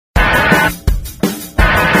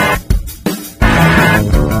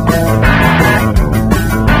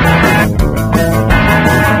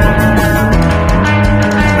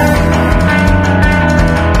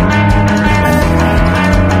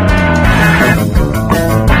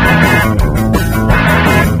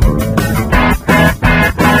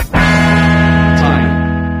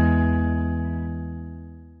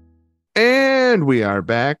are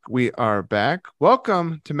back. We are back.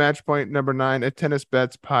 Welcome to Match Point number 9, a Tennis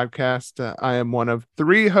Bets podcast. I am one of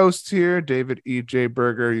 3 hosts here, David E.J.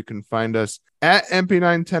 Berger. You can find us at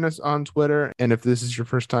MP9 Tennis on Twitter. And if this is your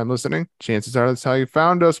first time listening, chances are that's how you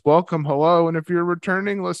found us. Welcome, hello. And if you're a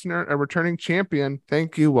returning listener, a returning champion,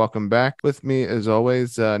 thank you. Welcome back. With me, as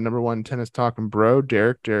always, number 1 tennis talking bro,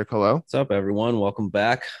 Derek. Derek, hello. What's up, everyone? Welcome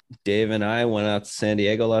back. Dave and I went out to San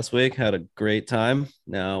Diego last week, had a great time.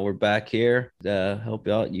 Now we're back here to help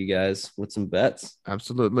out you guys with some bets.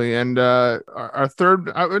 Absolutely. And our third,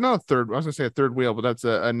 not a third, I was going to say a third wheel, but that's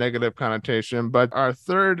a negative connotation. But our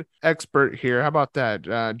third expert here, how about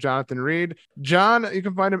that? Jonathan Reed. John, you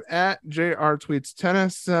can find him at JR Tweets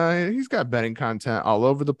Tennis. He's got betting content all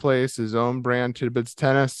over the place, his own brand, Tidbits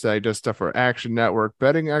Tennis. He does stuff for Action Network,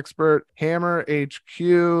 Betting Expert, Hammer HQ.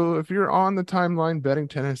 If you're on the timeline betting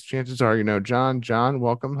tennis, chances are you know John. John,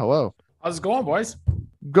 welcome. Hello. How's it going, boys?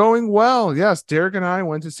 Going well. Yes, Derek and I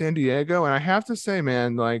went to San Diego, and I have to say,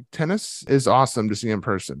 man, like tennis is awesome to see in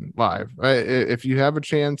person live. If you have a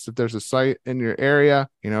chance, if there's a site in your area,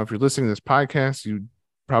 if you're listening to this podcast, you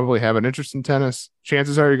probably have an interest in tennis.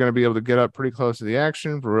 Chances are you're going to be able to get up pretty close to the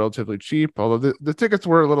action for relatively cheap, although the tickets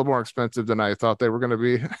were a little more expensive than I thought they were going to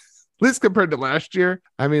be. At least compared to last year.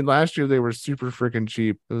 I mean, last year they were super freaking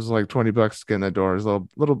cheap. It was like $20 to get in the door. It was a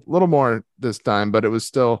little more this time, but it was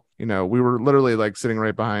still, we were literally like sitting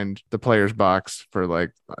right behind the player's box for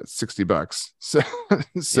like $60.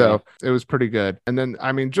 So It was pretty good. And then,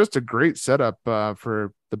 I mean, just a great setup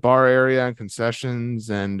for the bar area and concessions,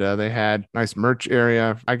 and they had nice merch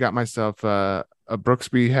area. I got myself a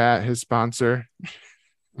Brooksby hat, his sponsor.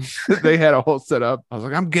 They had a whole setup. I was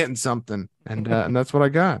like, I'm getting something, and that's what I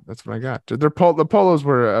got. The polos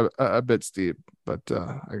were a bit steep, but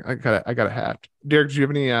I got a hat. Derek, do you have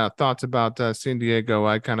any thoughts about San Diego?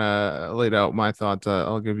 I kind of laid out my thoughts.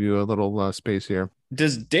 I'll give you a little space here.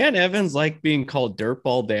 Does Dan Evans like being called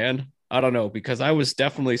Dirtball Dan? I don't know, because I was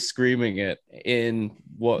definitely screaming it in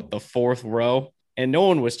the 4th row, and no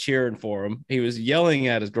one was cheering for him. He was yelling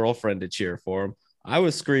at his girlfriend to cheer for him. I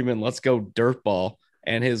was screaming, "Let's go Dirtball."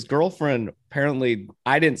 And his girlfriend, apparently,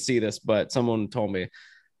 I didn't see this, but someone told me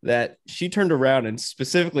that she turned around and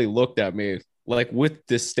specifically looked at me like with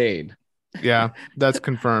disdain. Yeah, that's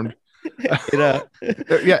confirmed. Yeah,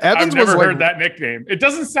 Evans I've never heard that nickname. It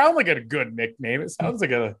doesn't sound like a good nickname. It sounds like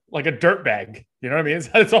a dirtbag. You know what I mean?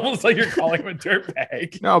 It's almost like you're calling him a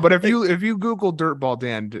dirtbag. No, but if you Google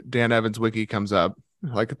Dirtball Dan Evans wiki comes up,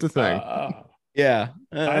 like it's a thing. Yeah.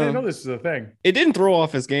 I didn't know this was a thing. It didn't throw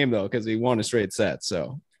off his game, though, because he won a straight set.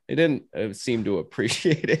 So it didn't seem to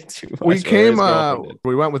appreciate it too much.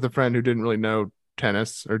 We went with a friend who didn't really know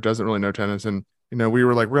tennis or doesn't really know tennis. And, we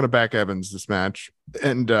were like, we're going to back Evans this match.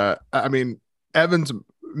 And I mean, Evans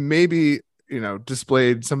maybe,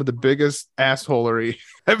 displayed some of the biggest assholery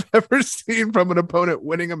I've ever seen from an opponent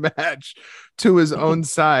winning a match to his own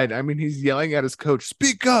side. I mean, he's yelling at his coach,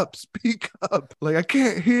 speak up. Like, I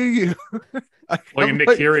can't hear you. Like Nick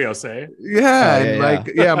Kyrgios, eh?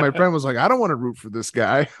 Yeah. My friend was like, I don't want to root for this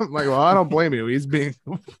guy. I'm like, well, I don't blame you. He's being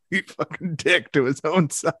a fucking dick to his own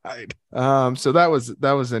side. So that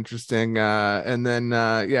was interesting. And then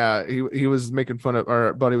he was making fun of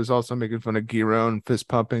our buddy was also making fun of Giron fist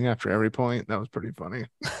pumping after every point. That was pretty funny.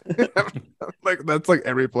 Like that's like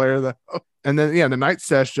every player though. And then the night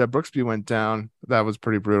session Brooksby went down. That was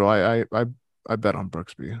pretty brutal. I bet on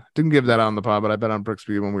Brooksby. Didn't give that on the pod, but I bet on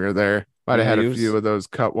Brooksby when we were there. Might have had a few of those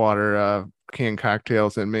Cutwater canned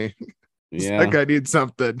cocktails in me. Yeah, like I need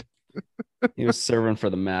something. He was serving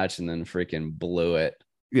for the match and then freaking blew it.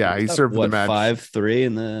 Yeah, he served for the match. 5-3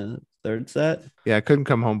 in the 3rd set. Yeah, couldn't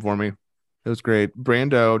come home for me. It was great.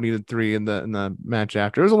 Brando needed 3 in the match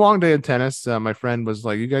after. It was a long day of tennis. My friend was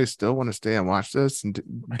like, "You guys still want to stay and watch this?" And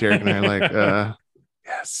Derek and I are like,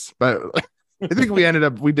 "Yes," but I think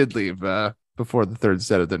we did leave before the 3rd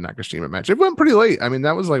set of the Nakashima match. It went pretty late. I mean,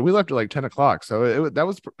 that was like we left at like 10 o'clock, so that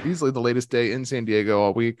was easily the latest day in San Diego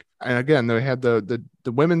all week. And again, they had the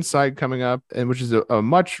women's side coming up, and which is a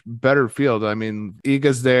much better field. I mean,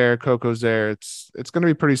 Iga's there, Coco's there. It's going to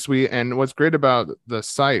be pretty sweet. And what's great about the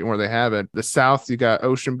site and where they have it, the south you got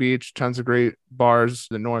Ocean Beach, tons of great bars.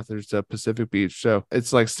 The north there's Pacific Beach, so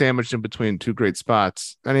it's like sandwiched in between 2 great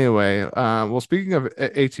spots. Anyway, well, speaking of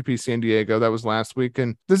ATP San Diego, that was last week,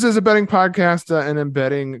 and this is a betting podcast and in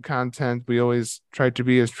betting content. We always try to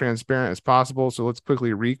be as transparent as possible. So let's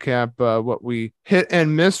quickly recap what we hit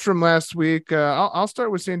and missed from last week. I'll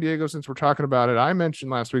start with San Diego since we're talking about it. I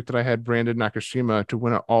mentioned last week that I had Brandon Nakashima to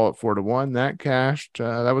win it all at 4-1. That cashed.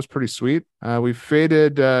 That was pretty sweet. We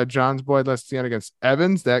faded John's boy Lestienne against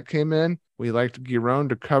Evans. That came in. We liked Giron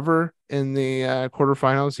to cover in the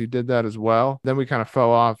quarterfinals. He did that as well. Then we kind of fell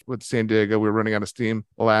off with San Diego. We were running out of steam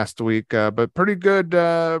last week, but pretty good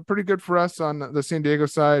for us on the San Diego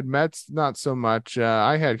side. Mets, not so much.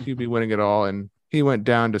 I had Hubie winning it all, and he went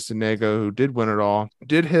down to Sonego, who did win it all.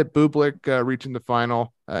 Did hit Bublik reaching the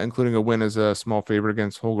final, including a win as a small favorite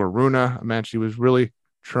against Holger Rune, a match he was really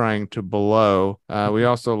trying to blow. We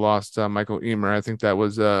also lost Michael Emer. I think that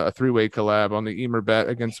was a three-way collab on the Emer bet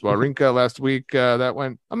against Wawrinka last week. That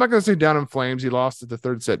went, I'm not going to say down in flames. He lost at the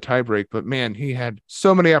third set tiebreak, but man, he had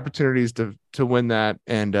so many opportunities to win that,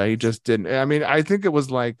 and he just didn't. I mean, I think it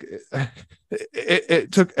was like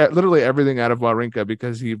it took literally everything out of Wawrinka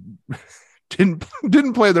because he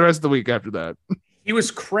didn't play the rest of the week after that. He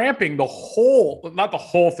was cramping not the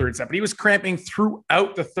whole third set, but he was cramping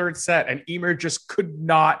throughout the third set, and Emer just could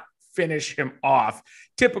not finish him off.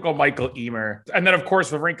 Typical Michael Emer. And then, of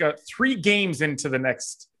course, Wawrinka, 3 games into the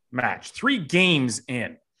next match, 3 games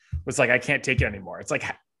in, was like, I can't take it anymore. It's like,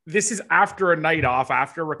 this is after a night off,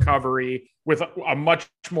 after recovery, with a much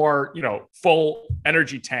more, full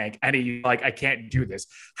energy tank. And he like, I can't do this.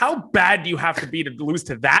 How bad do you have to be to lose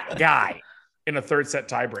to that guy in a third set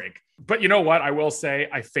tiebreak? But you know what? I will say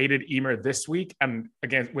I faded Emer this week and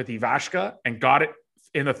again with Ivashka and got it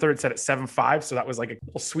in the third set at 7-5. So that was like a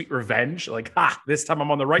little sweet revenge. Like, this time I'm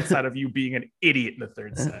on the right side of you being an idiot in the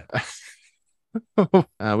third set.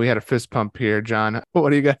 We had a fist pump here, John. What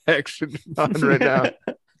do you got action on right now?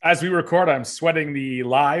 As we record, I'm sweating the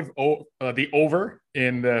the over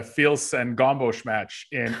in the Fils and Gombosch match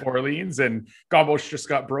in Orleans. And Gombosch just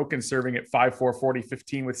got broken serving at 5-4,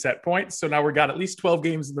 40-15 with set points. So now we got at least 12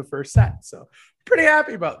 games in the first set. So pretty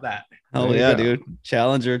happy about that. Oh yeah, dude.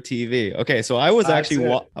 Challenger TV. Okay, so I was I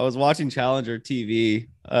was watching Challenger TV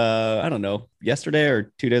I don't know, yesterday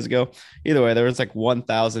or 2 days ago. Either way, there was like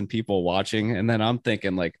 1,000 people watching. And then I'm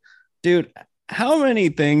thinking like, dude, how many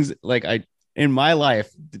things in my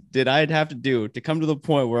life did I have to do to come to the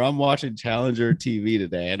point where I'm watching Challenger TV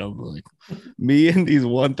today? And I'm like, me and these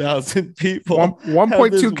 1,000 people.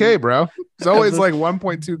 1.2K, bro. It's always like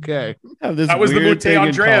 1.2K. That was the Mute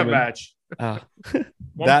Andreev match.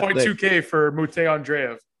 1.2K for Mute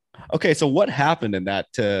Andreev. Okay, so what happened in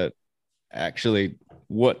that to actually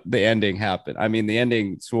what the ending happened? I mean, the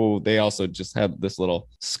ending, so they also just had this little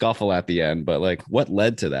scuffle at the end, but like what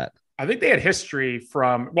led to that? I think they had history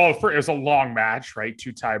from, it was a long match, right?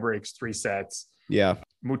 2 tie breaks, 3 sets. Yeah.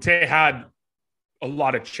 Mute had a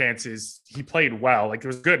lot of chances. He played well. Like, it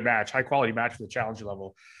was a good match, high quality match for the challenger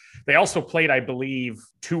level. They also played, I believe,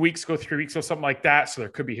 2 weeks ago, 3 weeks ago, something like that. So there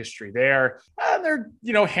could be history there. And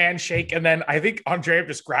they're, handshake. And then I think Andreev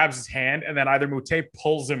just grabs his hand and then either Mute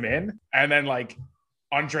pulls him in and then like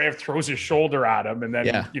Andreev throws his shoulder at him. And then,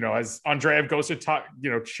 as Andreev goes to talk,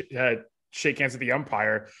 shake hands with the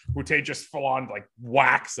umpire, Mute just full on like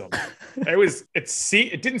whacks him.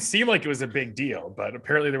 It didn't seem like it was a big deal, but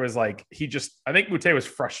apparently there was like, I think Mute was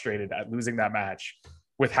frustrated at losing that match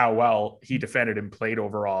with how well he defended and played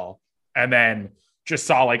overall. And then just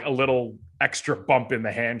saw like a little extra bump in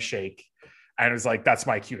the handshake. And it was like, that's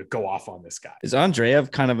my cue to go off on this guy. Is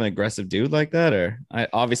Andreev kind of an aggressive dude like that? Or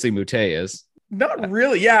obviously Mute is. Not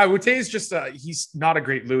really. Yeah, Mute is just he's not a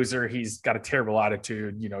great loser. He's got a terrible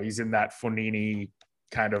attitude. He's in that Fonini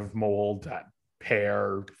kind of mold, that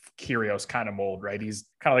Pear, Kyrgios kind of mold, right? He's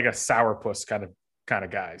kind of like a sourpuss kind of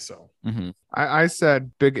guy. So I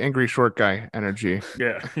said big angry short guy energy.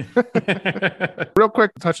 Yeah. Real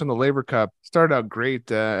quick, touch on the Labor Cup. Started out great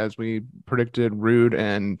as we predicted. Ruud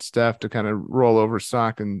and Steph to kind of roll over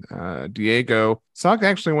Sock and Diego. Sock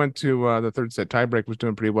actually went to the third set tiebreak, was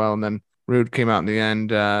doing pretty well, and then Ruud came out in the end,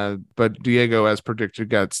 but Diego, as predicted,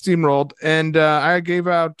 got steamrolled. And I gave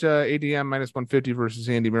out ADM minus 150 versus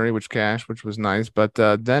Andy Murray, which was nice. But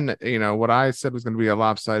then, what I said was going to be a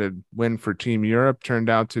lopsided win for Team Europe turned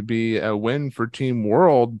out to be a win for Team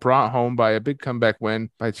World, brought home by a big comeback win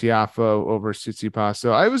by Tiafoe over Tsitsipas.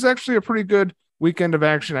 So it was actually a pretty good weekend of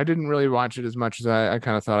action. I didn't really watch it as much as I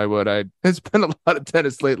kind of thought I would. It's been a lot of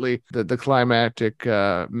tennis lately. The climactic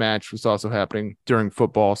match was also happening during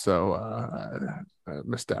football, so I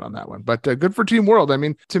missed out on that one. But good for Team World. I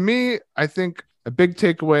mean, to me, I think a big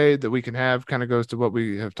takeaway that we can have kind of goes to what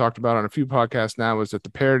we have talked about on a few podcasts now is that the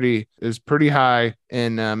parity is pretty high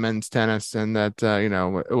in men's tennis, and that,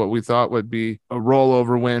 what we thought would be a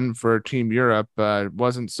rollover win for Team Europe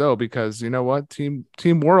wasn't so, because you know what? Team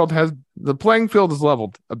World has the playing field is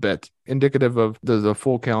leveled a bit, indicative of the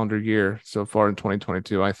full calendar year so far in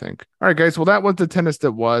 2022, I think. All right, guys. Well, that was the tennis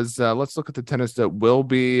that was. Let's look at the tennis that will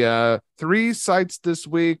be. 3 sites this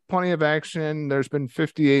week, plenty of action. There's been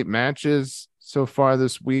 58 matches so far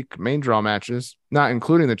this week, main draw matches, not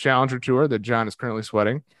including the Challenger Tour that John is currently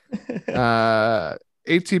sweating.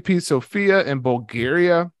 ATP Sofia in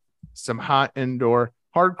Bulgaria, some hot indoor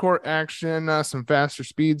hardcore action, some faster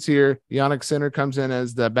speeds here. Yannick Sinner comes in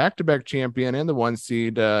as the back-to-back champion and the 1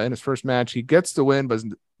 seed in his first match. He gets the win,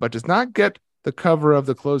 but does not get the cover of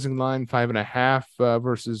the closing line, 5.5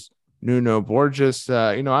 versus Nuno Borges.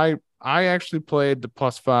 I actually played the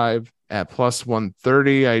 +5 at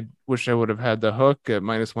 +130. I wish I would have had the hook at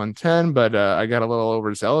 -110, but I got a little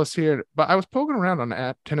overzealous here. But I was poking around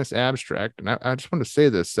on Tennis Abstract, and I just want to say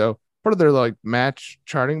this. So part of their like match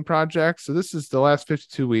charting project. So this is the last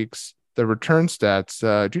 52 weeks, the return stats.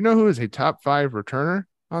 Do you know who is a top 5 returner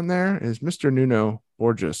on there? Is Mr. Nuno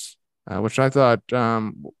Borges, which I thought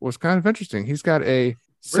was kind of interesting. He's got a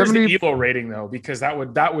 70. Where's the EVO rating though? Because that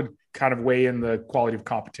would kind of weigh in the quality of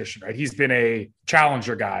competition, right? He's been a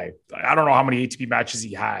challenger guy. I don't know how many ATP matches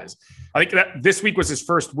he has. I think that this week was his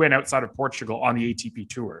first win outside of Portugal on the ATP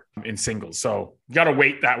tour in singles. So you got to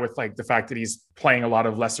weight that with like the fact that he's playing a lot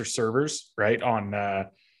of lesser servers, right? On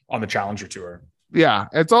the challenger tour. Yeah.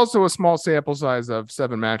 It's also a small sample size of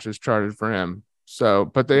 7 matches charted for him. So,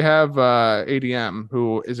 but they have ADM,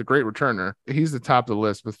 who is a great returner. He's the top of the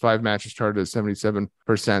list with 5 matches charted at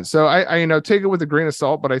 77%. So I take it with a grain of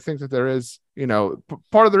salt, but I think that there is,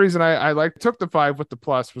 part of the reason I took the 5 with the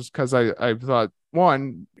plus was because I thought,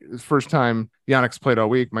 one, first time Yannick's played all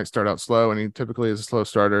week, might start out slow, and he typically is a slow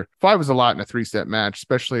starter. 5 was a lot in a 3-set match,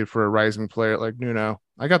 especially for a rising player like Nuno.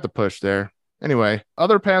 I got the push there. Anyway,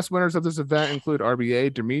 other past winners of this event include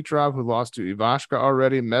RBA Dimitrov, who lost to Ivashka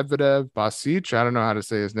already, Medvedev, Basic, I don't know how to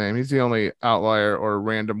say his name. He's the only outlier or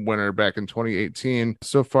random winner back in 2018.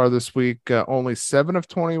 So far this week, only 7 of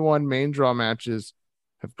 21 main draw matches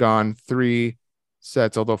have gone 3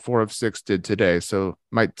 sets, although 4 of 6 did today. So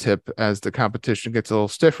might tip as the competition gets a little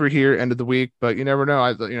stiffer here end of the week, but you never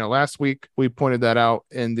know. Last week we pointed that out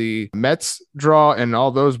in the Mets draw, and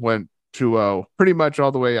all those went 2-0 pretty much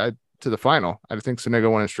all the way to the final. I think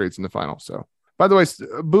Sonego won in straights in the final. So, by the way,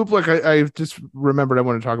 Bublik, I just remembered I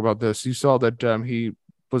want to talk about this. You saw that he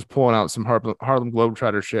was pulling out some Harlem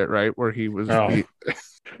Globetrotter shit, right? Where he was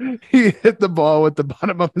he hit the ball with the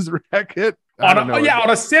bottom of his racket on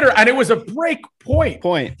a sitter, and it was a break point.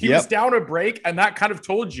 He Yep. was down a break, and that kind of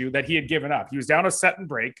told you that he had given up. He was down a set and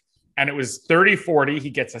break, and it was 30-40. He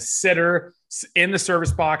gets a sitter in the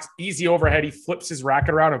service box, easy overhead. He flips his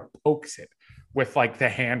racket around and pokes it with like the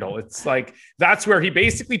handle. It's like, that's where he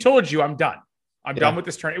basically told you, I'm done. I'm done with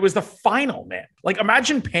this turn. It was the final, man. Like,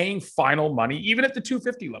 imagine paying final money, even at the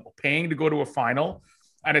 250 level, paying to go to a final.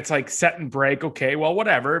 And it's like set and break. Okay, well,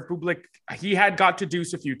 whatever. Bublik, he had got to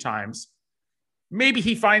deuce a few times. Maybe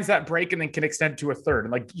he finds that break and then can extend to a third.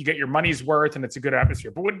 And like, you get your money's worth and it's a good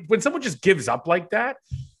atmosphere. But when someone just gives up like that,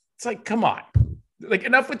 it's like, come on. Like,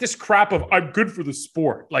 enough with this crap of I'm good for the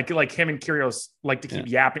sport. Like him and Kyrgios like to keep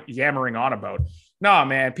yammering on about. Nah,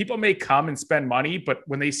 man, people may come and spend money, but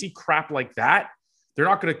when they see crap like that, they're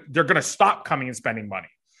going to stop coming and spending money.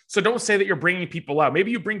 So don't say that you're bringing people out.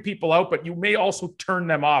 Maybe you bring people out, but you may also turn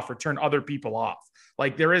them off or turn other people off.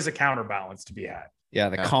 Like, there is a counterbalance to be had. Yeah.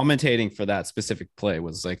 The commentating for that specific play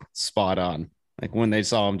was like spot on. Like, when they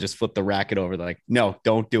saw him just flip the racket over, they're like, no,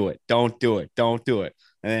 don't do it. Don't do it. Don't do it.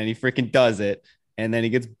 And then he freaking does it. And then he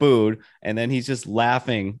gets booed, and then he's just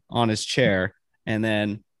laughing on his chair. And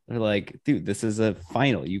then they're like, dude, this is a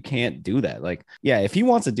final. You can't do that. Like, yeah, if he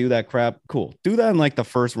wants to do that crap, cool. Do that in like the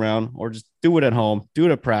first round, or just do it at home. Do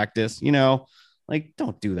it at practice, like,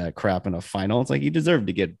 don't do that crap in a final. It's like, you deserve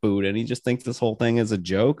to get booed. And he just thinks this whole thing is a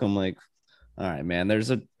joke. I'm like, all right, man,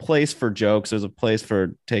 there's a place for jokes. There's a place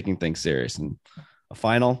for taking things serious. And a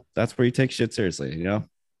final, that's where you take shit seriously,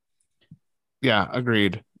 Yeah,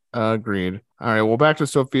 agreed. All right, well, back to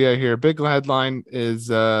Sofia here. Big headline is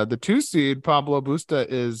the 2 seed Pablo Busta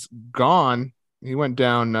is gone. He went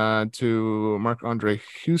down to Marc-Andre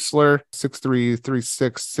Huesler, 6'3",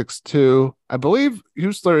 3'6", 6'2". I believe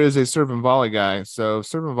Huesler is a serve and volley guy, so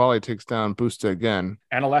serve and volley takes down Busta again.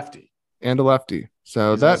 And a lefty.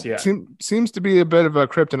 So seems to be a bit of a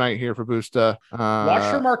kryptonite here for Busta.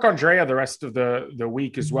 Watch for Marc-Andrea the rest of the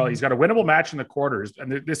week as well. He's got a winnable match in the quarters,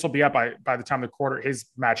 and this will be up by the time his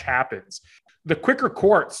match happens. The quicker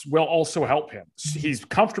courts will also help him. He's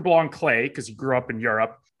comfortable on clay because he grew up in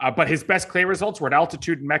Europe, but his best clay results were at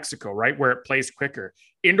altitude in Mexico, right, where it plays quicker.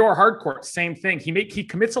 Indoor hard court, same thing. He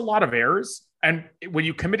commits a lot of errors. And when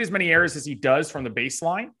you commit as many errors as he does from the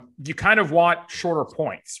baseline, you kind of want shorter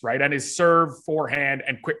points, right? And his serve, forehand,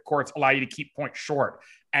 and quick courts allow you to keep points short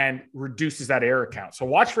and reduces that error count. So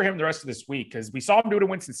watch for him the rest of this week, because we saw him do it in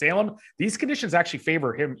Winston-Salem. These conditions actually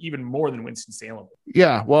favor him even more than Winston-Salem.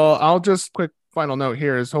 Yeah, well, I'll just quick final note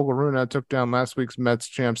here is Holger Rune took down last week's Mets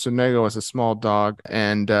champ Sonego as a small dog.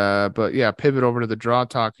 And but yeah, pivot over to the draw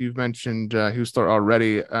talk. You've mentioned Hustler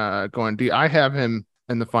already going D. I have him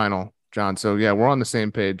in the final, John. So yeah, we're on the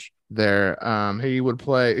same page there. He would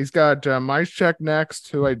play. He's got Myschek next,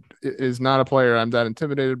 who is not a player I'm that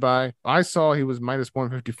intimidated by. I saw he was minus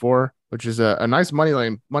 154, which is a nice money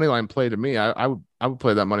line play to me. I would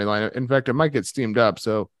play that money line. In fact, it might get steamed up,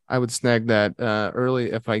 so I would snag that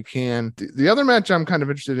early if I can. The other match I'm kind of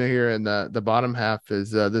interested in here in the bottom half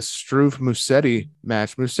is this Struve Musetti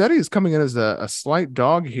match. Musetti is coming in as a slight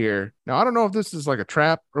dog here. Now, I don't know if this is like a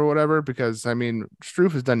trap or whatever, because I mean,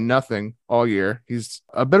 Struve has done nothing all year. He's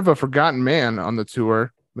a bit of a forgotten man on the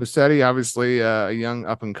tour. Musetti, obviously a young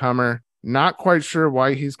up and comer. Not quite sure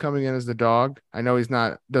why he's coming in as the dog. I know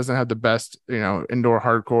doesn't have the best, indoor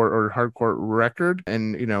hardcourt or hardcourt record,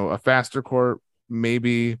 and a faster court.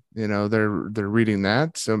 Maybe they're reading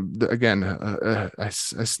that. So again, I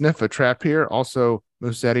sniff a trap here. Also,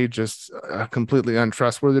 Musetti just completely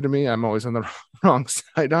untrustworthy to me. I'm always on the wrong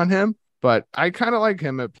side on him, but I kind of like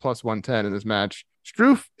him at plus 110 in this match.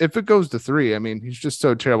 Struve, if it goes to 3, I mean, he's just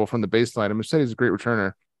so terrible from the baseline. And Musetti's a great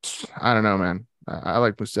returner. I don't know, man. I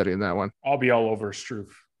like Musetti in that one. I'll be all over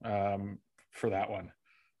Struve for that one.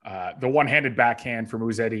 The one-handed backhand for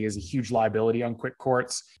Musetti is a huge liability on quick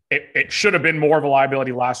courts. It should have been more of a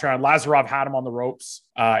liability last round. Lazarov had him on the ropes.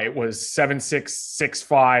 It was 7-6,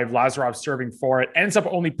 6-5. Lazarov serving for it. Ends up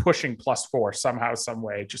only pushing +4 somehow, some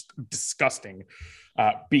way. Just disgusting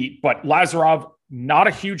beat. But Lazarov, not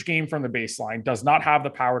a huge game from the baseline, does not have the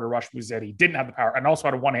power to rush Musetti, didn't have the power, and also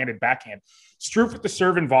had a one-handed backhand. Struve with the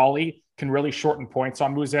serve and volley can really shorten points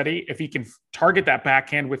on Musetti. If he can target that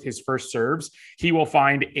backhand with his first serves, he will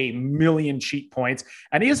find a million cheap points.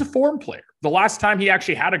 And he is a form player. The last time he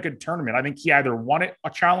actually had a good tournament, I think he either won a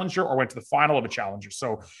challenger or went to the final of a challenger.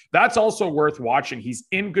 So that's also worth watching. He's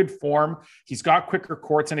in good form. He's got quicker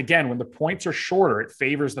courts. And again, when the points are shorter, it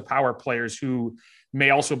favors the power players who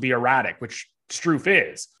may also be erratic, which Struve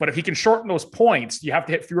is. But if he can shorten those points, you have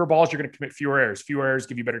to hit fewer balls. You're going to commit fewer errors. Fewer errors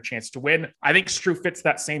give you a better chance to win. I think Struve fits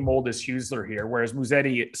that same mold as Husler here, whereas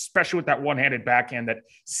Musetti, especially with that one-handed backhand that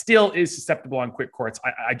still is susceptible on quick courts,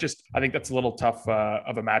 I think that's a little tough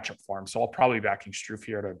of a matchup for him. So I'll probably be backing Struve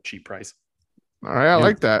here at a cheap price. All right, I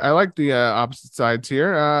like that. I like the opposite sides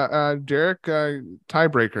here. Derek,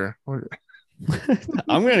 tiebreaker.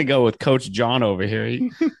 I'm going to go with Coach John over here.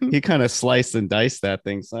 He kind of sliced and diced that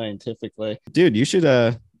thing scientifically. Dude, you should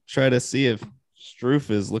try to see if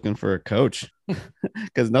Struve is looking for a coach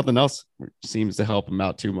because nothing else seems to help him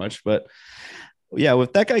out too much. But yeah,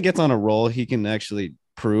 if that guy gets on a roll, he can actually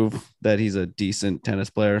prove that he's a decent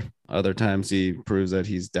tennis player. Other times he proves that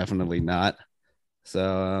he's definitely not.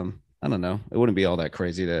 So I don't know. It wouldn't be all that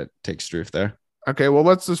crazy to take Struve there. Okay, well,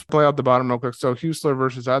 let's just play out the bottom real quick. So Husler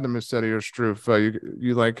versus either Musetti or Struve.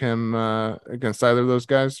 You like him against either of those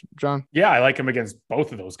guys, John? Yeah, I like him against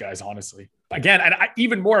both of those guys, honestly. Again, and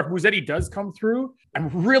even more, if Musetti does come through, I'm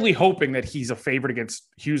really hoping that he's a favorite against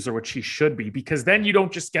Husler, which he should be, because then you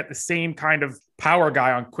don't just get the same kind of power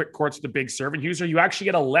guy on quick courts with the big serve and Husler. You actually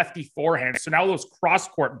get a lefty forehand. So now those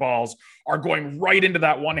cross-court balls are going right into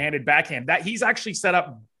that one-handed backhand. That he's actually set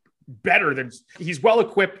up better than he's well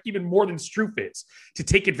equipped, even more than Struve is, to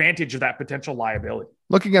take advantage of that potential liability.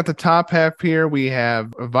 Looking at the top half here, we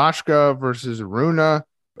have Ivashka versus Rune.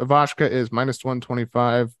 Ivashka is minus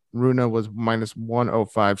 125. Rune was minus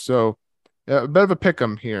 105. So a bit of a pick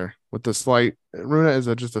 'em here with the slight. Rune is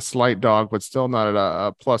just a slight dog, but still not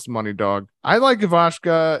a plus money dog. I like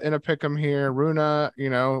Ivashka in a pick 'em here. Rune,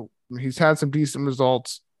 he's had some decent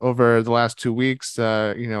results over the last 2 weeks,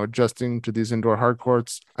 adjusting to these indoor hard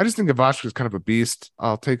courts. I just think Ivashka is kind of a beast.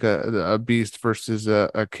 I'll take a beast versus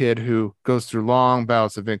a kid who goes through long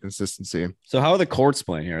bouts of inconsistency. So how are the courts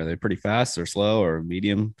playing here? Are they pretty fast or slow or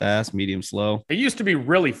medium fast, medium slow? It used to be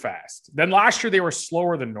really fast. Then last year they were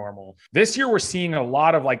slower than normal. This year we're seeing a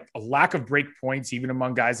lot of a lack of break points, even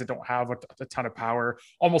among guys that don't have a ton of power.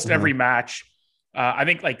 Almost every match. I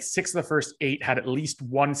think 6 of the first 8 had at least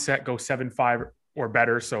one set go 7-5 or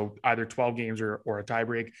better. So either 12 games or a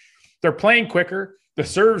tiebreak. They're playing quicker. The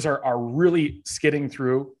serves are really skidding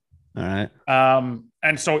through. All right.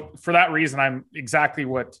 And so for that reason, I'm exactly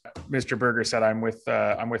what Mr. Berger said. I'm with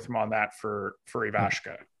him on that for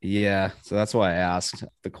Ivashka. Yeah. So that's why I asked.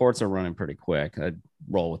 The courts are running pretty quick. I'd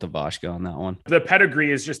roll with Ivashka on that one. The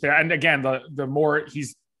pedigree is just there. And again, the more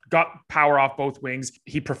he's got power off both wings.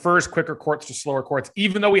 He prefers quicker courts to slower courts,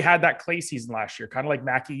 even though we had that clay season last year, kind of like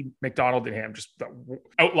Mackie McDonald and him, just the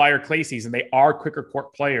outlier clay season. They are quicker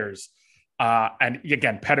court players. And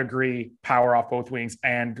again, pedigree, power off both wings,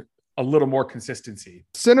 and a little more consistency.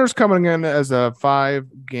 Sinner's coming in as a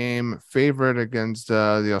 5-game favorite against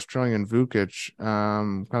the Australian Vukic,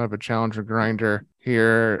 kind of a challenger grinder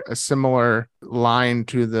here, a similar line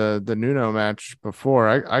to the Nuno match before.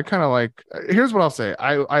 I kind of like, here's what I'll say.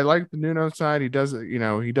 I like the Nuno side. He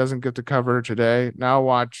doesn't get to cover today. Now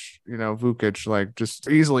watch, Vukic like just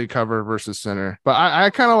easily cover versus Sinner. But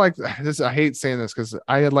I kind of like this. I hate saying this because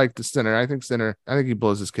I like the Sinner. I think he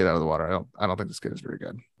blows this kid out of the water. I don't think this kid is very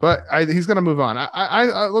good, but he's going to move on.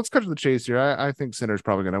 I let's cut to the chase here. I think Sinner's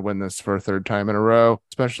probably going to win this for a third time in a row,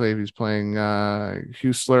 especially if he's playing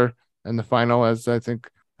Husler in the final, as I think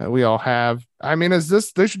we all have. I mean,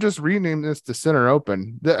 they should just rename this the Sinner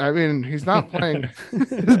Open. I mean, he's not playing.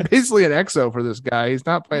 It's basically an EXO for this guy. He's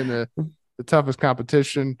not playing the toughest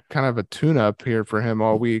competition. Kind of a tune-up here for him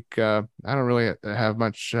all week. I don't really have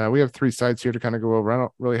much. We have 3 sites here to kind of go over. I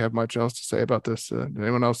don't really have much else to say about this. Does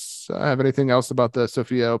anyone else have anything else about the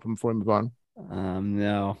Sofia Open before we move on?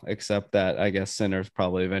 No, except that I guess Sinner's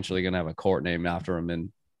probably eventually going to have a court named after him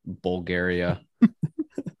in Bulgaria.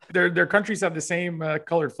 Their countries have the same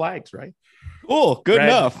colored flags, right? Oh, good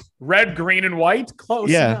enough. Red, green, and white. Close.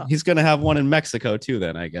 Yeah, enough. He's going to have one in Mexico too,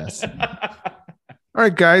 then I guess. All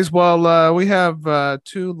right, guys. Well, we have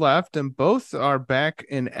 2 left, and both are back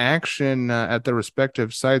in action at their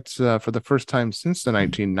respective sites for the first time since the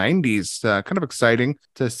 1990s. Kind of exciting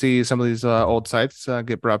to see some of these old sites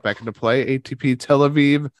get brought back into play. ATP Tel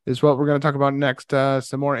Aviv is what we're going to talk about next.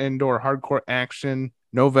 Some more indoor hardcore action.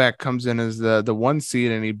 Novak comes in as the 1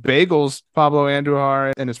 seed, and he bagels Pablo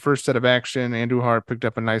Andujar in his first set of action. Andujar picked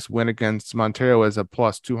up a nice win against Montero as a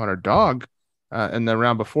plus 200 dog in the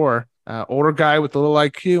round before. Older guy with a little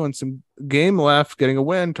IQ and some game left, getting a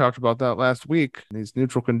win. Talked about that last week. These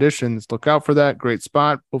neutral conditions, look out for that. Great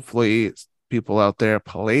spot. Hopefully people out there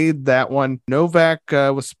played that one. Novak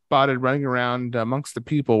was spotted running around amongst the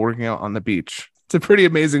people working out on the beach. It's a pretty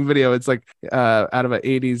amazing video. It's like out of an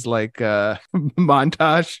 80s like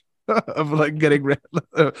montage of like getting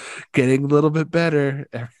a little bit better.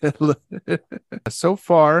 So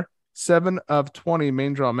far, 7 of 20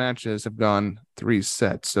 main draw matches have gone 3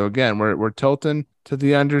 sets. So again, we're tilting to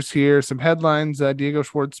the unders here. Some headlines: Diego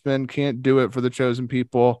Schwartzman can't do it for the chosen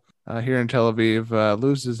people here in Tel Aviv.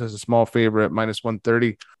 Loses as a small favorite, minus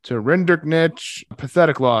 130 to Rinderknecht.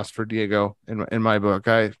 Pathetic loss for Diego in my book.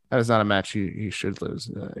 That is not a match he should lose.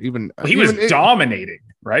 He was dominating,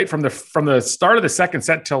 right? From the start of the second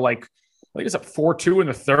set till like I think it was up 4-2 in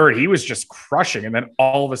the third. He was just crushing, and then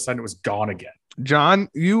all of a sudden it was gone again. John,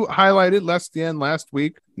 you highlighted Lestien last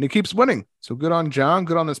week, and he keeps winning. So good on John,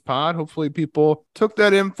 good on this pod. Hopefully people took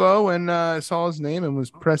that info and saw his name and was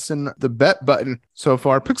pressing the bet button so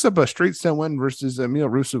far. Picks up a straight set win versus Emil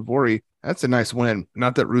Rusevori. That's a nice win.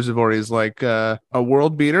 Not that Rusevori is like a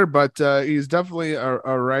world beater, but he's definitely a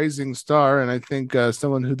rising star, and I think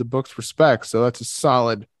someone who the books respect. So that's a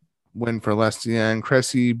solid win for Lestien.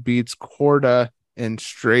 Cressy beats Korda in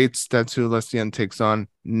straights. That's who Lestien takes on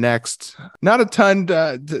next. Not a ton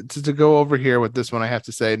to go over here with this one, I have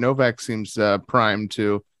to say. Novak seems primed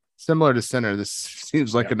to, similar to Sinner. This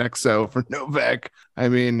seems like an EXO for Novak. I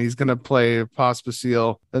mean, he's going to play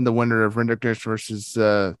Pospisil, then the winner of Rinderknecht versus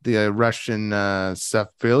the Russian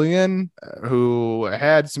Safilian, who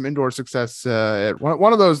had some indoor success at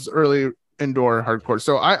one of those early indoor hardcore.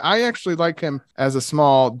 So I actually like him as a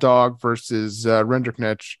small dog versus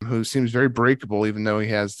Rinderknecht, who seems very breakable, even though he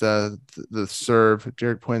has the serve.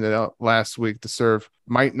 Jared pointed out last week, the serve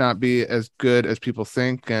might not be as good as people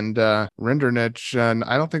think. And Rinderknecht,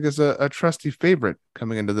 I don't think is a trusty favorite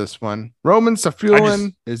coming into this one. Roman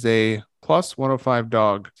Safulin is a plus 105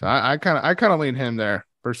 dog. So I kind of lean him there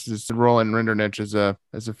versus Roland Rinderknecht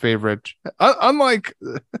as a favorite. Unlike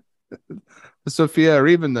Sofia or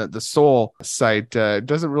even the Seoul site,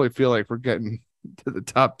 doesn't really feel like we're getting to the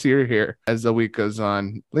top tier here as the week goes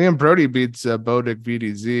on. Liam Brody beats Bodik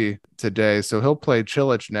VDZ today, so he'll play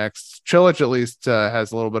Cilic next. Cilic at least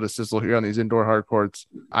has a little bit of sizzle here on these indoor hard courts.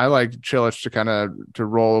 I like Cilic to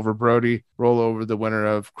roll over Brody, roll over the winner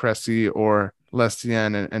of Cressy or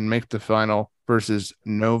Lestien and make the final versus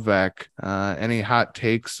Novak. Any hot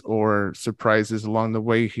takes or surprises along the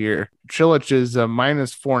way here? Cilic is a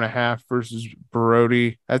minus 4.5 versus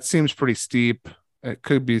Brody. That seems pretty steep. It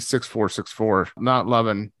could be 6-4, 6-4. Not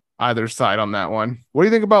loving either side on that one. What do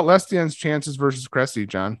you think about Lestien's chances versus Cressy,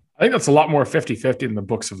 John? I think that's a lot more 50-50 than the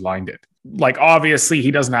books have lined it. Like, obviously,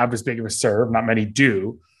 he doesn't have as big of a serve. Not many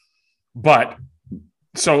do. But,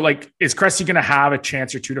 so, like, is Cressy going to have a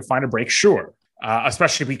chance or two to find a break? Sure.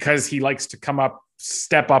 Especially because he likes to come up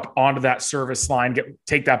step up onto that service line,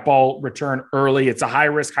 take that ball return early. It's a high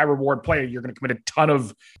risk, high reward play. You're going to commit a ton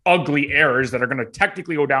of ugly errors that are going to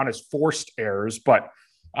technically go down as forced errors, but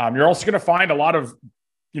you're also going to find a lot of,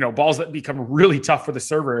 balls that become really tough for the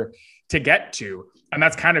server to get to. And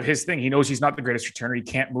that's kind of his thing. He knows he's not the greatest returner. He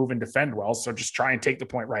can't move and defend well. So just try and take the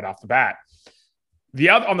point right off the bat.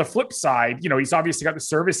 On the flip side, he's obviously got the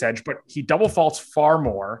service edge, but he double faults far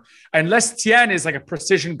more. And Lestien is like a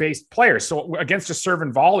precision-based player. So against a serve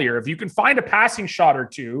and volleyer, if you can find a passing shot or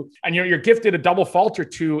two, and you're gifted a double fault or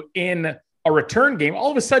two in a return game, all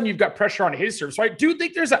of a sudden you've got pressure on his serve. So I do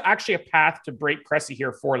think there's actually a path to break Cressy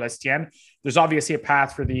here for Lestien. There's obviously a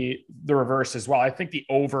path for the reverse as well. I think the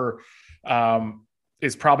over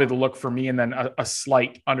is probably the look for me, and then a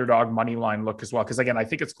slight underdog money line look as well. Because again, I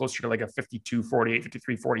think it's closer to like a 52-48,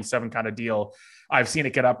 53-47 kind of deal. I've seen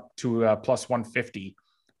it get up to plus 150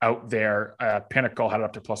 out there. Pinnacle had it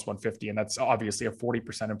up to plus 150, and that's obviously a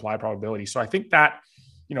 40% implied probability. So I think that,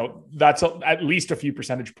 that's at least a few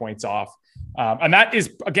percentage points off. And that is,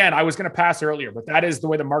 again, I was going to pass earlier, but that is the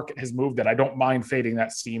way the market has moved it. I don't mind fading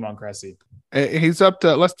that steam on Cressy. He's up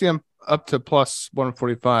to Lestien up to plus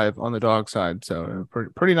 145 on the dog side. So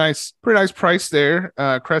pretty nice price there.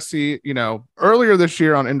 Cressy, earlier this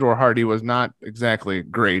year on indoor hard, he was not exactly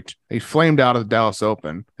great. He flamed out of the Dallas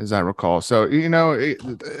Open, as I recall. So,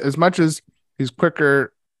 as much as he's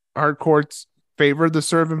quicker, hard courts favor the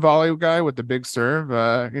serve and volley guy with the big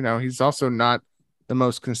serve. He's also not the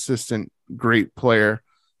most consistent, great player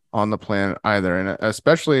on the planet either. And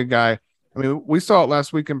especially a guy, we saw it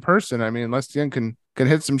last week in person. Lestien can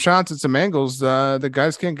hit some shots at some angles that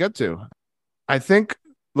guys can't get to. I think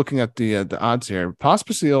looking at the odds here,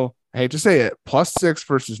 Pospisil, I hate to say it, +6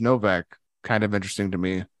 versus Novak, kind of interesting to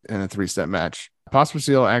me in a 3-set match.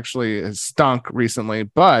 Pospisil actually has stunk recently,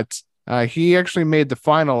 but he actually made the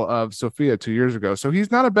final of Sofia 2 years ago. So he's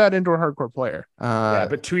not a bad indoor hardcourt player.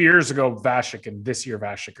 But 2 years ago, Vasek and this year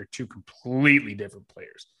Vasek are two completely different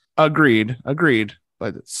players. Agreed.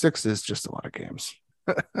 But 6 is just a lot of games.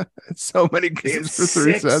 It's so many games for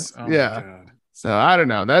 3 sets. Oh yeah. So I don't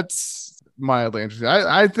know. That's mildly interesting.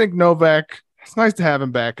 I think Novak, it's nice to have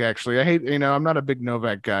him back, actually. I hate, I'm not a big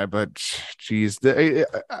Novak guy, but geez,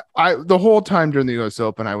 the whole time during the US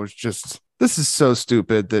Open, I was just, this is so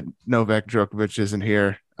stupid that Novak Djokovic isn't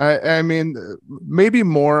here. I mean, maybe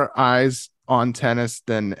more eyes on tennis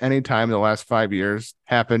than any time in the last 5 years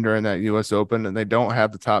happened during that US Open, and they don't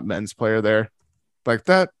have the top men's player there. Like,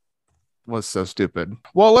 that was so stupid.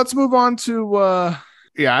 Well, let's move on to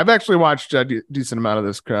I've actually watched a decent amount of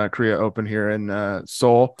this Korea Open here in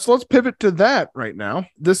Seoul. So let's pivot to that right now.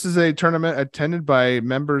 This is a tournament attended by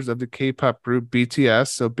members of the K-pop group BTS.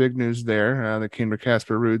 So big news there. The Kinder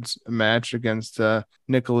Casper Ruud's match against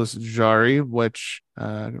Nicholas Jarry, which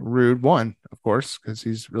Ruud won, of course, because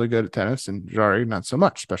he's really good at tennis, and Jarry not so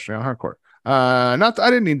much, especially on hardcourt. I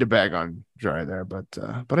didn't need to bag on Jarry there, but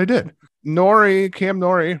I did. Cam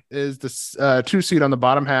Norrie is the 2 seed on the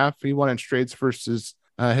bottom half. He won in straights versus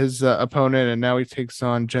his opponent, and now he takes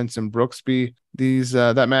on Jensen Brooksby.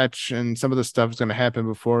 That match and some of the stuff is going to happen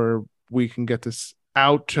before we can get this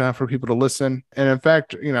out for people to listen. And in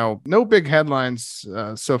fact, no big headlines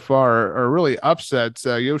so far, or really upsets.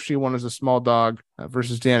 Yoshi won as a small dog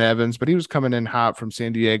versus Dan Evans, but he was coming in hot from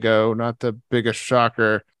San Diego. Not the biggest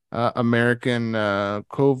shocker. American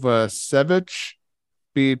Kovacevic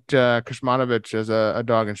beat Kuzmanovic as a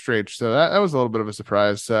dog in straight. So that was a little bit of a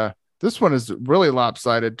surprise. This one is really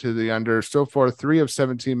lopsided to the under. So far, 3 of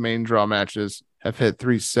 17 main draw matches have hit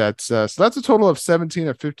 3 sets. So that's a total of 17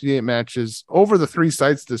 of 58 matches over the 3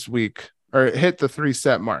 sites this week, or hit the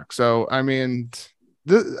 3-set mark. So, I mean,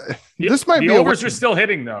 this might be the overs are still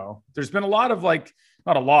hitting, though. There's been a lot of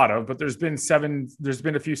not a lot of, but there's been a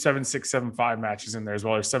few 7-6, 7-5 matches in there as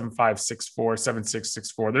well. There's 7-5, 6-4,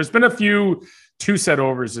 7-6, 6-4. There's been a few 2-set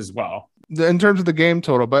overs as well in terms of the game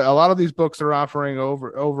total, but a lot of these books are offering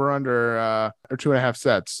over under or 2.5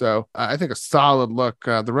 sets. So I think a solid look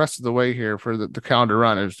the rest of the way here for the calendar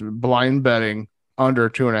run is blind betting under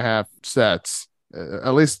 2.5 sets.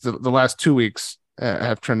 At least the last 2 weeks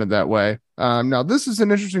have trended that way. Now this is an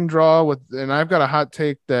interesting draw and I've got a hot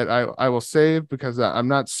take that I will save because I'm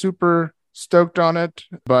not super stoked on it,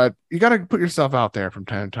 but you got to put yourself out there from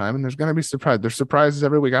time to time, and there's going to be there's surprises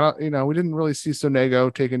every week. We didn't really see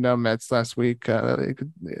Sonego taking down Mets last week. You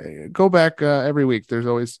could go back every week. There's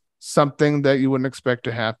always something that you wouldn't expect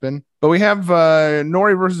to happen. But we have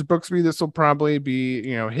Norrie versus Brooksby. This will probably be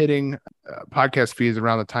hitting podcast feeds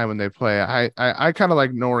around the time when they play. I kind of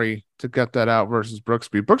like Norrie to get that out versus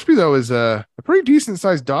Brooksby. Brooksby, though, is a pretty decent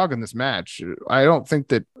sized dog in this match. I don't think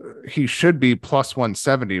that he should be plus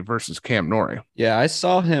 170 versus Cam Norrie. Yeah, I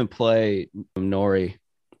saw him play Norrie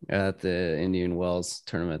at the Indian Wells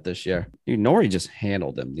tournament this year. Dude, Norrie just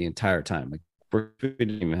handled him the entire time. Like, we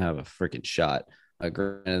didn't even have a freaking shot.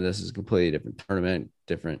 Granted, this is a completely different tournament,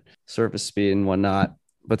 different surface speed and whatnot,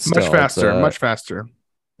 but still much faster.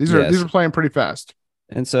 These are playing pretty fast.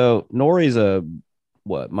 And so Norrie's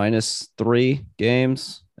 -3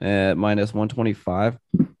 games at -125.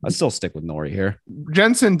 I still stick with Norrie here.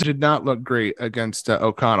 Jensen did not look great against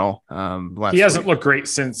O'Connell last He hasn't week. looked great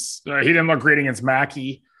since he didn't look great against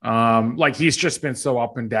Mackey. Like, he's just been so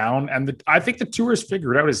up and down. And I think the tour's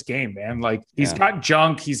figured out his game, man. Like, he's got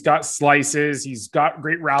junk, he's got slices, he's got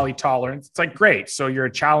great rally tolerance. It's like, great. So you're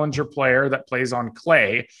a challenger player that plays on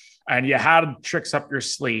clay, and you had tricks up your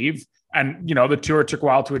sleeve. And, the tour took a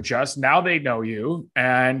while to adjust. Now they know you,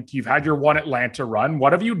 and you've had your one Atlanta run.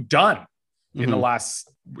 What have you done in the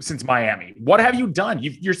since Miami? What have you done?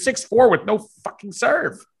 You're 6'4" with no fucking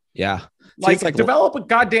serve. Yeah. Like, develop a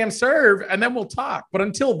goddamn serve, and then we'll talk. But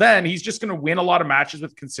until then, he's just going to win a lot of matches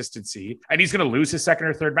with consistency, and he's going to lose his second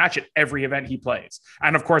or third match at every event he plays.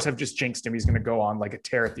 And of course, I've just jinxed him. He's going to go on like a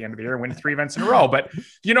tear at the end of the year and win 3 events in a row. But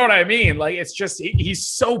you know what I mean? Like, it's just, he's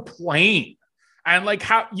so plain. And like,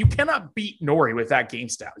 how you cannot beat Norrie with that game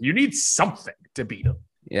style. You need something to beat him.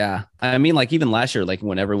 Yeah. I mean, like, even last year, like,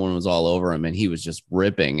 when everyone was all over him and he was just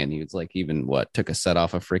ripping, and he was like, even took a set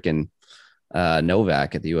off a freaking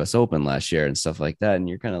Novak at the US Open last year and stuff like that. And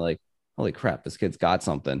you're kind of like, holy crap, this kid's got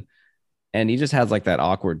something. And he just has like that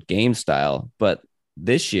awkward game style. But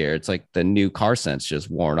this year, it's like the new car sense just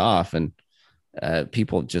worn off, and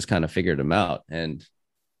people just kind of figured him out. And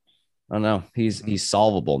I don't know, he's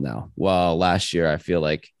solvable now. Well, last year I feel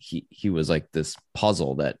like he was like this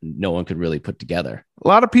puzzle that no one could really put together. A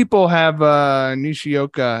lot of people have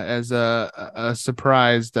Nishioka as a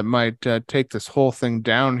surprise that might take this whole thing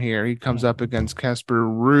down here. He comes up against Casper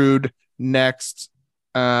Ruud next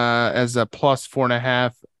as a plus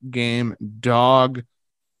 4.5 game dog.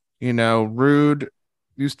 Ruud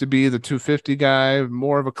used to be the 250 guy,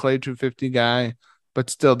 more of a clay 250 guy. But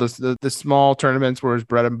still, the small tournaments were his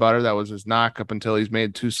bread and butter. That was his knock up until he's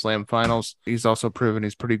made 2 slam finals. He's also proven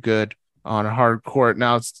he's pretty good on a hard court.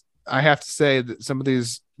 Now, I have to say that some of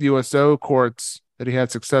these USO courts that he had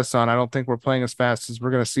success on, I don't think we're playing as fast as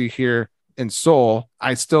we're going to see here in Seoul.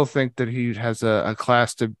 I still think that he has a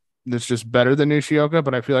class that's just better than Nishioka,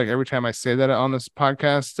 but I feel like every time I say that on this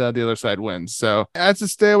podcast, the other side wins. So that's a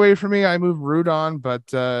stay away for me. I move Ruud on,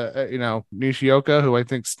 but, Nishioka, who I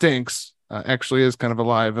think stinks, actually is kind of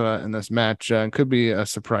alive in this match and could be a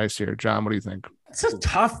surprise here. John, what do you think? It's a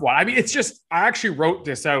tough one. I mean, it's just, I actually wrote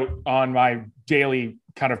this out on my daily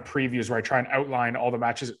kind of previews where I try and outline all the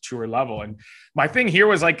matches at tour level. And my thing here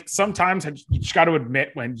was like, sometimes you just got to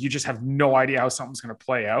admit when you just have no idea how something's going to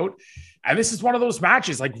play out. And this is one of those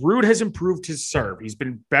matches. Like, Ruud has improved his serve. He's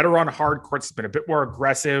been better on hard courts. He's been a bit more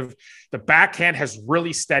aggressive. The backhand has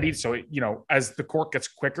really steadied. So, as the court gets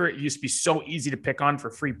quicker, it used to be so easy to pick on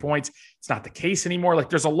for free points. It's not the case anymore. Like,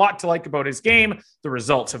 there's a lot to like about his game. The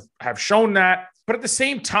results have shown that. But at the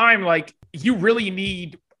same time, like, you really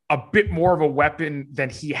need a bit more of a weapon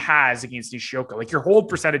than he has against Nishioka. Like, your hold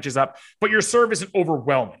percentage is up, but your serve isn't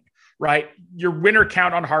overwhelming. Right? Your winner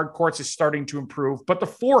count on hard courts is starting to improve, but the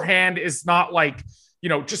forehand is not like,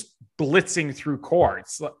 just blitzing through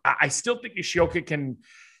courts. I still think Nishioka can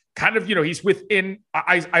kind of, he's within,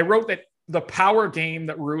 I wrote that the power game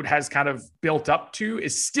that Ruud has kind of built up to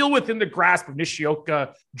is still within the grasp of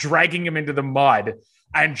Nishioka, dragging him into the mud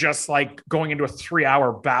and just like going into a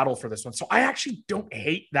 3-hour battle for this one. So I actually don't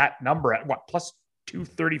hate that number at plus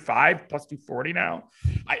 235, plus 240 now.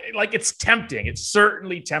 It's tempting. It's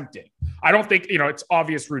certainly tempting. I don't think, it's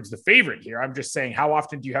obvious Ruud's the favorite here. I'm just saying, how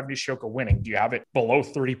often do you have Nishioka winning? Do you have it below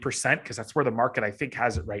 30%? Because that's where the market, I think,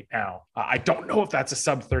 has it right now. I don't know if that's a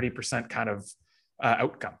sub 30% kind of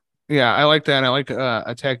outcome. Yeah, I like that. And I like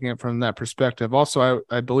attacking it from that perspective. Also,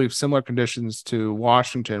 I believe similar conditions to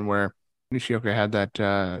Washington, where Nishioka had that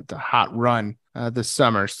the hot run this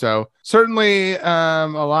summer. So certainly a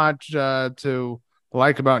lot to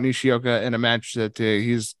like about Nishioka in a match that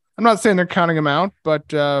I'm not saying they're counting him out, but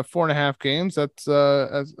 4.5 games,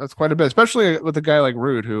 that's quite a bit, especially with a guy like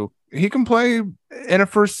Ruud, who he can play in a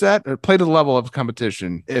first set or play to the level of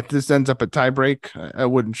competition. If this ends up a tiebreak, it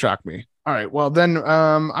wouldn't shock me. All right, well then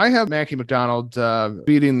I have Mackie McDonald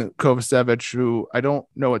beating Kovacevic, who I don't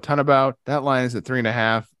know a ton about. That line is at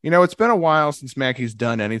 3.5. It's been a while since Mackie's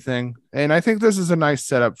done anything, and I think this is a nice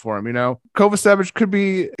setup for him.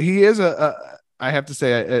 Kovacevic he is a I have to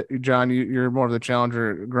say, John, you're more of the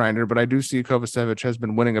challenger grinder, but I do see Kovacevic has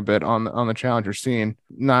been winning a bit on the challenger scene,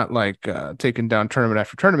 not like taking down tournament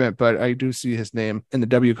after tournament, but I do see his name in the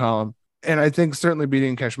W column. And I think certainly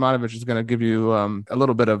beating Kecmanovic is going to give you a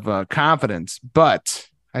little bit of confidence, but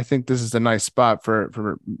I think this is a nice spot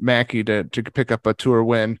for Mackey to pick up a tour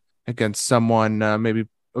win against someone maybe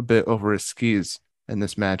a bit over his skis in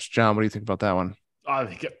this match. John, what do you think about that one? I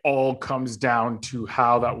think it all comes down to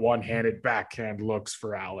how that one-handed backhand looks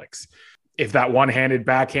for Alex. If that one-handed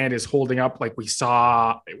backhand is holding up like we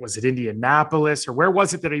saw, was it Indianapolis or where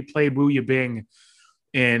was it that he played Wu Yibing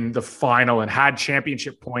in the final and had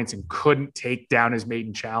championship points and couldn't take down his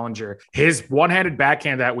maiden challenger? His one-handed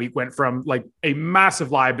backhand that week went from like a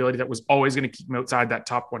massive liability that was always going to keep him outside that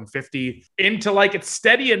top 150 into like it's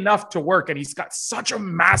steady enough to work. And he's got such a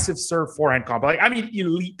massive serve forehand combo. Like, I mean,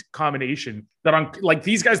 elite combination that on like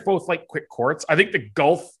these guys both like quick courts. I think the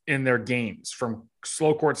gulf in their games from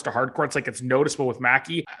slow courts to hard courts, like it's noticeable with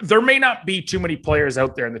Mackey. There may not be too many players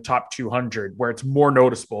out there in the top 200 where it's more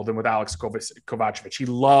noticeable than with Alex Kovacevic. He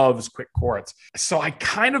loves quick courts. So I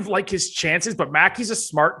kind of like his chances, but Mackey's a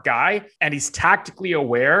smart guy and he's tactically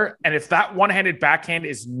aware. And if that one-handed backhand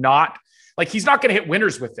is not like, he's not going to hit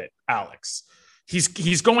winners with it, Alex.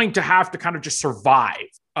 He's going to have to kind of just survive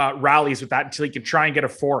rallies with that until he can try and get a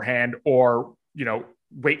forehand or, you know,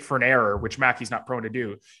 wait for an error, which Mackey's not prone to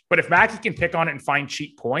do. But if Mackey can pick on it and find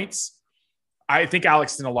cheap points, I think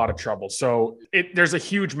Alex is in a lot of trouble. So there's a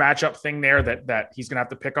huge matchup thing there that he's going to have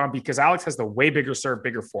to pick on because Alex has the way bigger serve,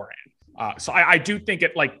 bigger forehand. So I do think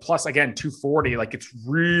it like plus again 240, like it's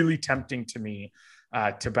really tempting to me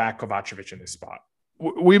to back Kovacevic in this spot.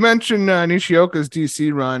 We mentioned Nishioka's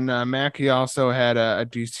DC run. Mackey also had a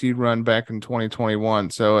DC run back in 2021.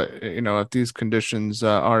 So, you know, if these conditions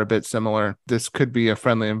are a bit similar, this could be a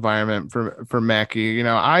friendly environment for Mackey. You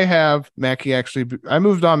know, I have Mackey I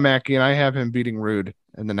moved on Mackey and I have him beating Rude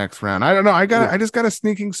in the next round. I don't know. I just got a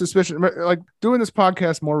sneaking suspicion, like doing this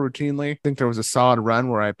podcast more routinely. I think there was a solid run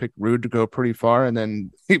where I picked Rude to go pretty far and then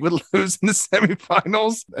he would lose in the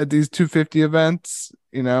semifinals at these 250 events,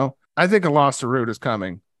 you know. I think a loss to Rude is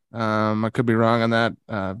coming. I could be wrong on that.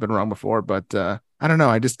 I've been wrong before, but I don't know.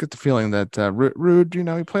 I just get the feeling that Rude, you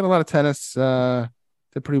know, he played a lot of tennis,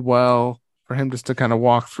 did pretty well. For him just to kind of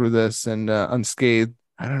walk through this and unscathed,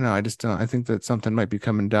 I don't know. I just don't. I think that something might be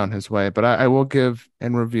coming down his way. But I will give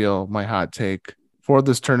and reveal my hot take for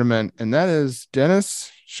this tournament, and that is Denis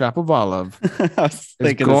Shapovalov I was is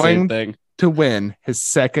thinking the going same thing. to win his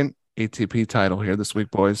second ATP title here this week,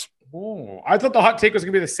 boys. Oh, I thought the hot take was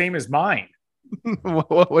going to be the same as mine.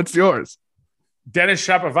 What's yours? Denis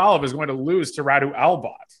Shapovalov is going to lose to Radu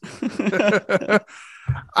Albot.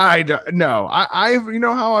 I don't know. I you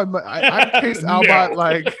know how I taste Albot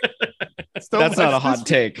like so that's not a much hot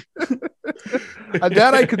take.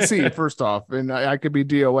 that I could see first off, and I could be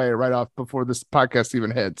DOA right off before this podcast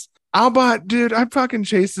even hits. Albot, dude, I fucking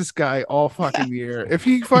chase this guy all fucking year. If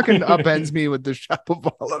he fucking upends me with the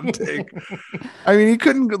Shapovalov take, I mean, he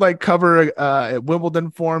couldn't like cover at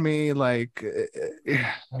Wimbledon for me. Like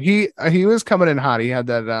he was coming in hot. He had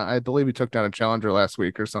that. I believe he took down a challenger last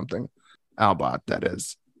week or something. Albot, that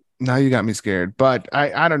is. Now you got me scared, but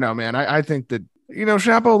I don't know, man. I think that, you know,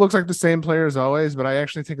 Shapo looks like the same player as always, but I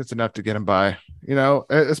actually think it's enough to get him by, you know,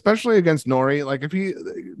 especially against Nori. Like if he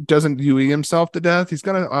doesn't UE himself to death, he's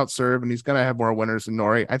going to outserve and he's going to have more winners than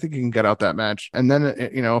Nori. I think he can get out that match. And then,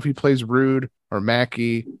 you know, if he plays Rude or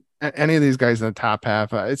Mackey, any of these guys in the top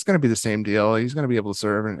half, it's going to be the same deal. He's going to be able to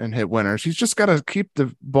serve and hit winners. He's just got to keep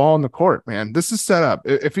the ball in the court, man. This is set up.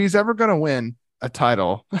 If he's ever going to win a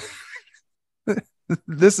title,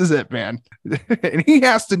 this is it, man. And he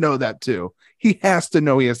has to know that too. He has to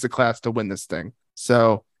know he has the class to win this thing.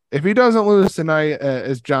 So if he doesn't lose tonight,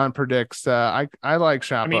 as John predicts, I like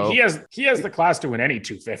Shapo. I mean, he has the class to win any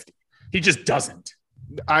 250. He just doesn't.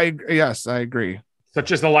 Yes, I agree.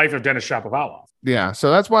 Such is the life of Denis Shapovalov. Yeah,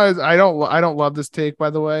 so that's why I don't love this take,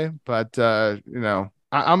 by the way. But you know,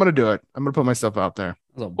 I'm gonna do it. I'm gonna put myself out there.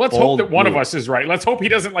 Let's hope that one of us is right. Let's hope he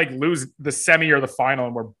doesn't like lose the semi or the final,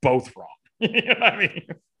 and we're both wrong. You know what I mean?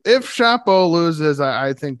 If Shapo loses,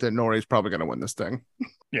 I think that Nori's probably going to win this thing.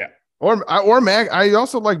 Yeah. Or Mac. I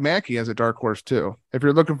also like Mackey as a dark horse too. If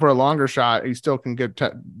you're looking for a longer shot, you still can get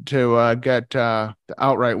to get the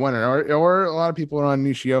outright winner. Or a lot of people are on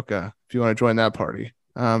Nishioka if you want to join that party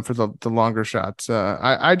for the longer shots.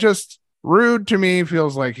 I just Rude to me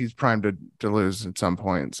feels like he's primed to lose at some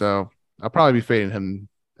point. So I'll probably be fading him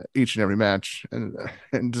each and every match and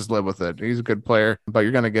just live with it. He's a good player, but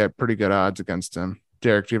you're going to get pretty good odds against him.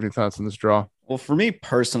 Derek, do you have any thoughts on this draw? Well, for me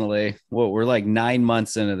personally, we're like 9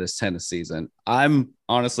 months into this tennis season. I'm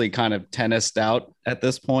honestly kind of tennised out at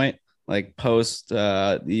this point. Like post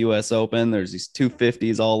the US Open, there's these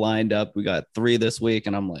 250s all lined up. We got 3 this week,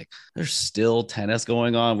 and I'm like, there's still tennis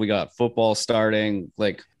going on. We got football starting,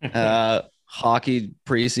 like hockey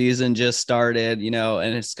preseason just started,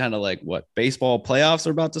 and it's kind of like what baseball playoffs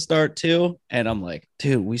are about to start too. And I'm like,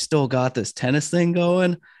 dude, we still got this tennis thing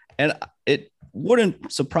going. And it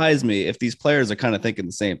wouldn't surprise me if these players are kind of thinking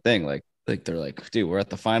the same thing. Like they're like, dude, we're at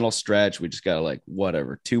the final stretch. We just got to like,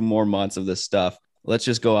 whatever, 2 more months of this stuff. Let's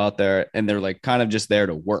just go out there. And they're like kind of just there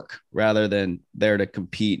to work rather than there to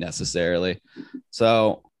compete necessarily.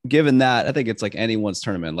 So given that, I think it's like anyone's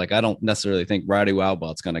tournament. Like, I don't necessarily think Roddy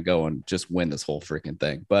Wildbot's going to go and just win this whole freaking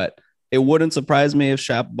thing, but it wouldn't surprise me if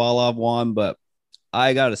Shapovalov won, but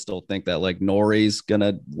I got to still think that like Nori's going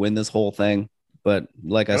to win this whole thing. But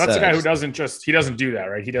like I said, that's a guy who doesn't do that,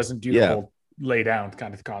 right? He doesn't do the whole lay down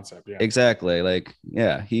kind of concept. Yeah, exactly. Like,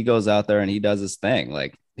 yeah, he goes out there and he does his thing.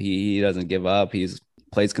 Like he doesn't give up. He's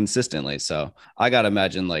plays consistently. So I got to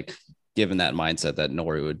imagine, like, given that mindset, that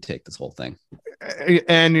Nori would take this whole thing.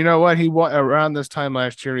 And you know what? He won around this time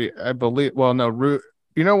last year, I believe. Well, no,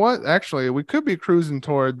 you know what? Actually, we could be cruising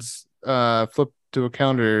towards flip to a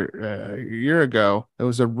calendar a year ago. It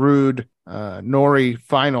was a Rude Nori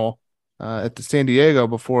final at the San Diego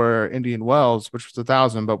before Indian Wells, which was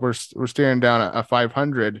 1,000, but we're staring down a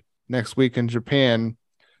 500 next week in Japan.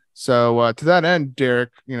 So to that end, Derek,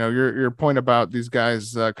 your point about these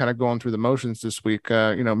guys kind of going through the motions this week,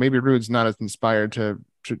 maybe Rude's not as inspired to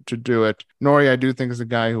do it. Nori, I do think, is a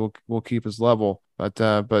guy who will keep his level, but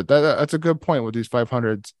that's a good point with these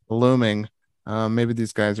 500s looming. Maybe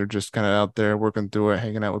these guys are just kind of out there working through it,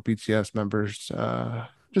 hanging out with BTS members,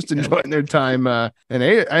 just enjoying their time in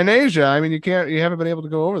Asia. I mean, you haven't been able to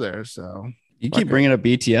go over there, so. You keep bringing up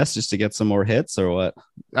BTS just to get some more hits, or what?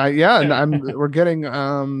 And we're getting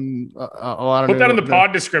a lot of. Put that in the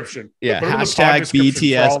pod description. Yeah, hashtag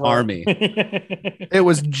BTS Army. It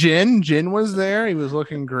was Jin. Jin was there. He was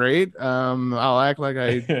looking great. I'll act like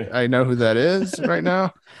I know who that is right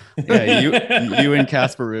now. Yeah, you and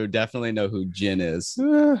Casper Ruud definitely know who Jin is.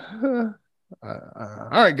 All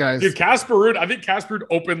right, guys. Dude, Casper Ruud, I think Casper Ruud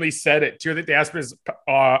openly said it too. I think they asked me his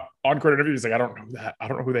on-court interview. He's like, I don't know that. I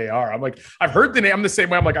don't know who they are. I'm like, I've heard the name. I'm the same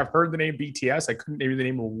way. I'm like, I've heard the name BTS. I couldn't name the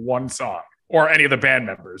name of one song or any of the band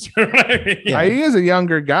members. You know what I mean? Yeah, he is a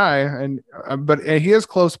younger guy, but he is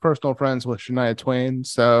close personal friends with Shania Twain,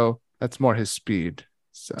 so that's more his speed.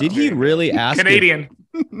 So. Did he really ask? Canadian.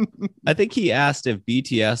 I think he asked if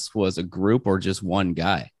BTS was a group or just one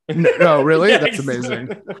guy. No, really? Yeah, that's amazing.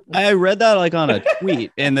 I read that like on a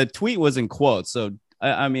tweet, and the tweet was in quotes. So,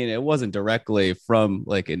 I mean, it wasn't directly from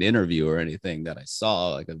like an interview or anything that I saw,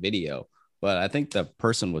 like a video, but I think the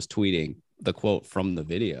person was tweeting the quote from the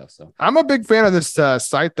video. So I'm a big fan of this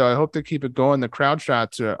site, though. I hope they keep it going. The crowd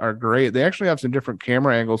shots are great. They actually have some different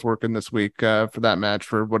camera angles working this week for that match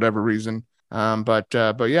for whatever reason. But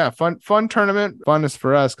yeah, fun tournament. Fun is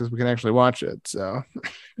for us because we can actually watch it. So,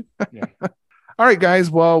 yeah. All right, guys.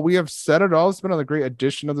 Well, we have said it all. It's been another great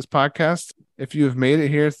edition of this podcast. If you have made it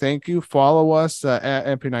here, thank you. Follow us at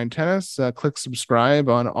MP9 Tennis. Click subscribe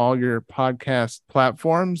on all your podcast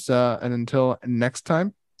platforms. And until next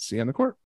time, see you on the court.